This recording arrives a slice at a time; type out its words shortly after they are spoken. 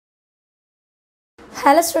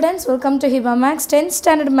Hello students, welcome to Hiba Max 10th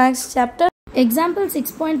standard Max chapter. Example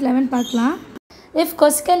 6.11 பார்க்கலாம். If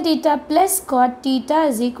cosecant theta plus cot theta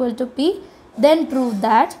is equal to p, then prove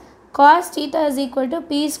that cos theta is equal to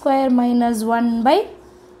p square minus 1 by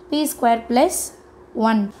p square plus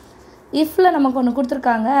 1. Ifல நமக்கு ஒன்று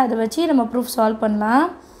கொடுத்துருக்காங்க, அதை வச்சு நம்ம proof solve பண்ணலாம்.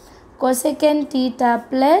 Cosecant theta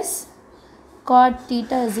plus cot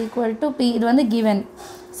theta is equal to p. இது வந்து given.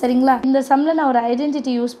 சரிங்களா? இந்த சம்மில் நான் ஒரு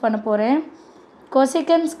ஐடென்டிட்டி யூஸ் பண்ண போகிறேன்.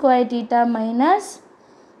 Cosecant square theta minus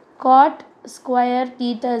cot square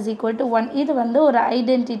theta is equal to 1. இது வந்து ஒரு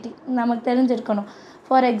ஐடென்டிட்டி நமக்கு தெரிஞ்சிருக்கணும்.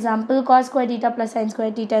 For example cos square theta plus sin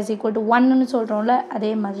square theta is equal to 1ன்னு சொல்கிறோம்ல,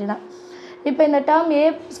 அதே மாதிரி தான். இப்போ இந்த term a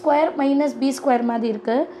square minus b square மாதிரி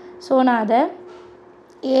இருக்குது. ஸோ நான் அதை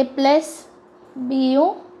a ப்ளஸ்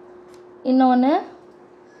பியும் இன்னொன்று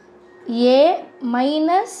a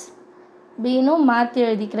மைனஸ் பின்னும் மாற்றி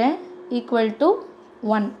எழுதிக்கிறேன் ஈக்குவல் டு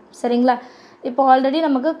 1. சரிங்களா? இப்போ ஆல்ரெடி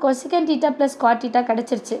நமக்கு cosecant theta plus cot theta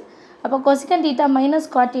கிடச்சிருச்சு. அப்போ cosecant theta minus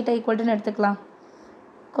cot theta ஈக்குவல்ட்டுன்னு எடுத்துக்கலாம்.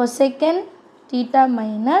 cosecant theta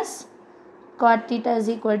minus cot theta is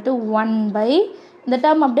equal to 1 by இந்த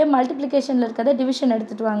டேர்ம் அப்படியே மல்டிப்ளிகேஷனில் இருக்கிறத டிவிஷன்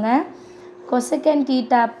எடுத்துகிட்டு வாங்க. cosecant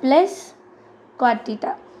theta plus cot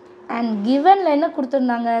theta and கிவனில் என்ன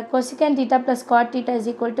கொடுத்துருந்தாங்க, cosecant theta plus cot theta is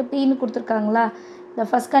equal to pன்னு கொடுத்துருக்காங்களா. இந்த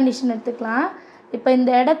ஃபஸ்ட் கண்டிஷன் எடுத்துக்கலாம். இப்போ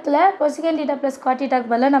இந்த இடத்துல cosecant theta plus cot thetaக்கு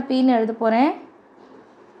பதிலாக நான் pன்னு எழுத போகிறேன்.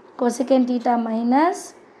 cosecant theta minus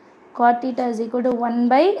cot theta is equal to 1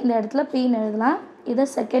 by இந்த இடத்துல pன்னு எழுதலாம். இதை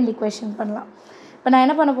செகண்ட் இக்குவேஷன் பண்ணலாம். இப்போ நான்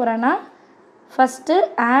என்ன பண்ண போகிறேன்னா, ஃபஸ்ட்டு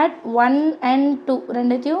ஆட் 1 and 2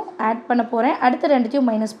 ரெண்டுத்தையும் ஆட் பண்ண போகிறேன். அடுத்து ரெண்டுத்தையும்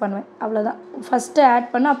மைனஸ் பண்ணுவேன், அவ்வளோதான். ஃபஸ்ட்டு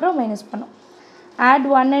ஆட் பண்ண அப்புறம் மைனஸ் பண்ணும். ஆட்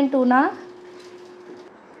 1 and 2னா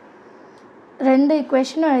ரெண்டு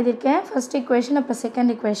இக்குவேஷனும் எழுதியிருக்கேன். ஃபஸ்ட் இக்குவேஷன் அப்புறம்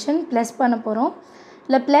செகண்ட் இக்குவேஷன் ப்ளஸ் பண்ண போகிறோம்.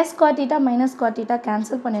 இல்லை plus cot theta minus cot theta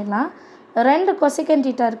cancel பண்ணிடலாம். ரெண்டு cosecant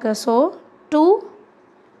theta இருக்குது. So 2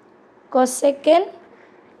 cosecant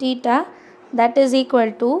theta that is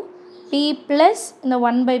equal to p plus இந்த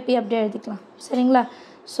 1 by p அப்படியே எழுதிக்கலாம். சரிங்களா?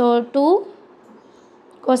 So 2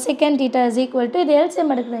 cosecant theta is equal to இது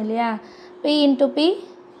எல்சிஎம் எடுக்கணும் இல்லையா, p into p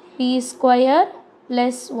p square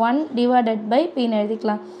plus 1 divided by pன்னு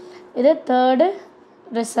எழுதிக்கலாம். இது தேர்டு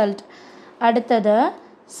ரிசல்ட். அடுத்தது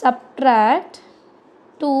சப்ட்ராக்ட்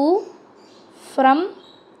 2 ஃப்ரம்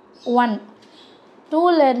 1.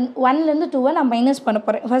 1லேருந்து 2வை நான் மைனஸ் பண்ண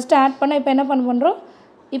போகிறேன். ஃபஸ்ட்டு ஆட் பண்ண இப்போ என்ன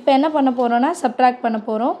பண்ண போகிறோன்னா சப்ட்ராக்ட் பண்ண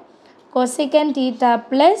போகிறோம். cosecant theta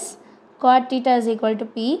plus cot theta is equal to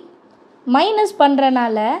p. Minus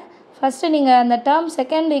பண்ணுறனால ஃபஸ்ட்டு நீங்கள் அந்த டேர்ம்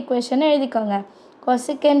செகண்ட் ஈக்குவேஷனை எழுதிக்கோங்க.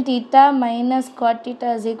 cosecant theta minus cot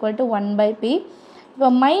theta is equal to 1 by p. இப்போ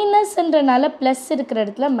மைனஸ்ன்றனால ப்ளஸ் இருக்கிற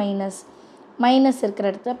இடத்துல மைனஸ் இருக்கிற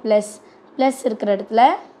இடத்துல ப்ளஸ் இருக்கிற இடத்துல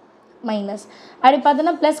மைனஸ். அப்படி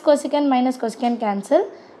பார்த்தோன்னா plus cosecant minus cosecant cancel,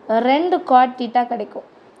 ரெண்டு cot theta கிடைக்கும்.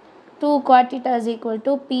 2 cot theta is equal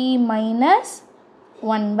to p minus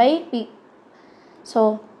 1 by p. So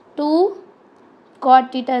 2 cot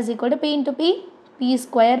theta is equal to p into p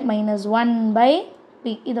square minus 1 by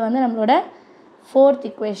p. இது வந்து நம்மளோட fourth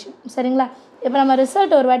equation. சரிங்களா? இப்போ நம்ம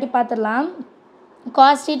result ஒரு வாட்டி பார்த்துடலாம்.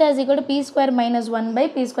 cos theta is equal to p square minus 1 by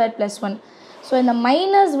p square plus 1. So இந்த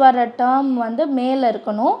மைனஸ் வர டேர்ம் வந்து மேலே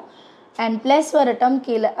இருக்கணும் அண்ட் ப்ளஸ் வர டேர்ம்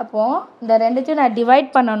கீழே. அப்போது இந்த ரெண்டுத்தையும் நான் டிவைட்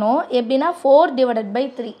பண்ணணும். எப்படின்னா 4 divided by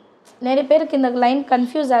 3. நிறைய பேருக்கு இந்த லைன்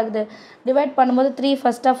கன்ஃபியூஸ் ஆகுது. டிவைட் பண்ணும்போது 3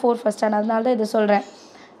 ஃபஸ்ட்டாக 4 ஃபஸ்ட்டாக, அதனால தான் இதை சொல்கிறேன்.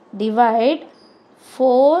 Divide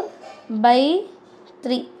 4 by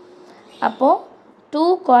 3. அப்போது 2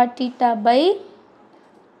 cot theta by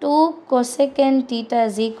 2 cosecant theta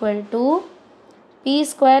is equal to p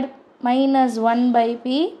square minus 1 by p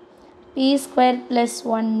square plus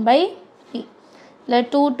 1 by p. இல்லை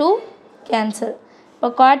 2 கேன்சல். இப்போ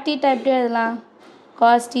cot theta எப்படி எழுதலாம்,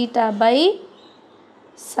 cos theta by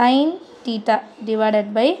sin theta divided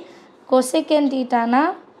by cosecant thetaனா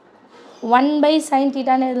 1 by sin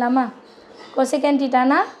thetaன்னு எழுதலாமா. cosecant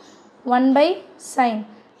thetaனா 1 by sin,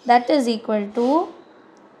 that is equal to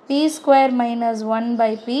p square minus 1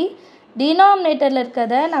 by p. டினாமினேட்டரில்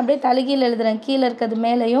இருக்கிறத நான் அப்படியே தலைகீழ் எழுதுகிறேன். கீழே இருக்கிறது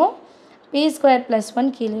மேலேயும் p ஸ்கொயர் ப்ளஸ் 1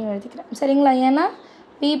 கீழேயும் எழுதிக்கிறேன். சரிங்களா? ஏன்னா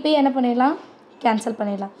p என்ன பண்ணிடலாம், கேன்சல்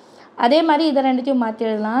பண்ணிடலாம். அதே மாதிரி இதை ரெண்டுத்தையும் மாற்றி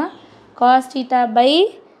எழுதலாம். cos theta by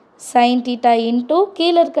sin theta into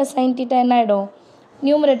கீழே இருக்க sin theta என்ன ஆகிடும்,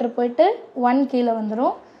 நியூமரேட்டர் போயிட்டு 1 கீழே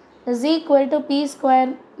வந்துடும். Is equal to p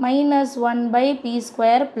square minus 1 by p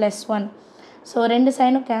square plus 1. So ரெண்டு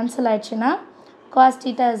சைனும் கேன்சல் ஆயிடுச்சுன்னா cos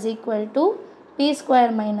theta is equal to p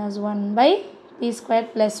square minus 1 by p square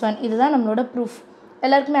plus 1. இதுதான் நம்மளோட ப்ரூஃப்.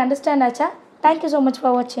 எல்லாருக்குமே அண்டர்ஸ்டாண்ட் ஆச்சா? தேங்க்யூ ஸோ மச்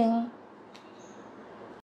ஃபார் வாட்சிங்.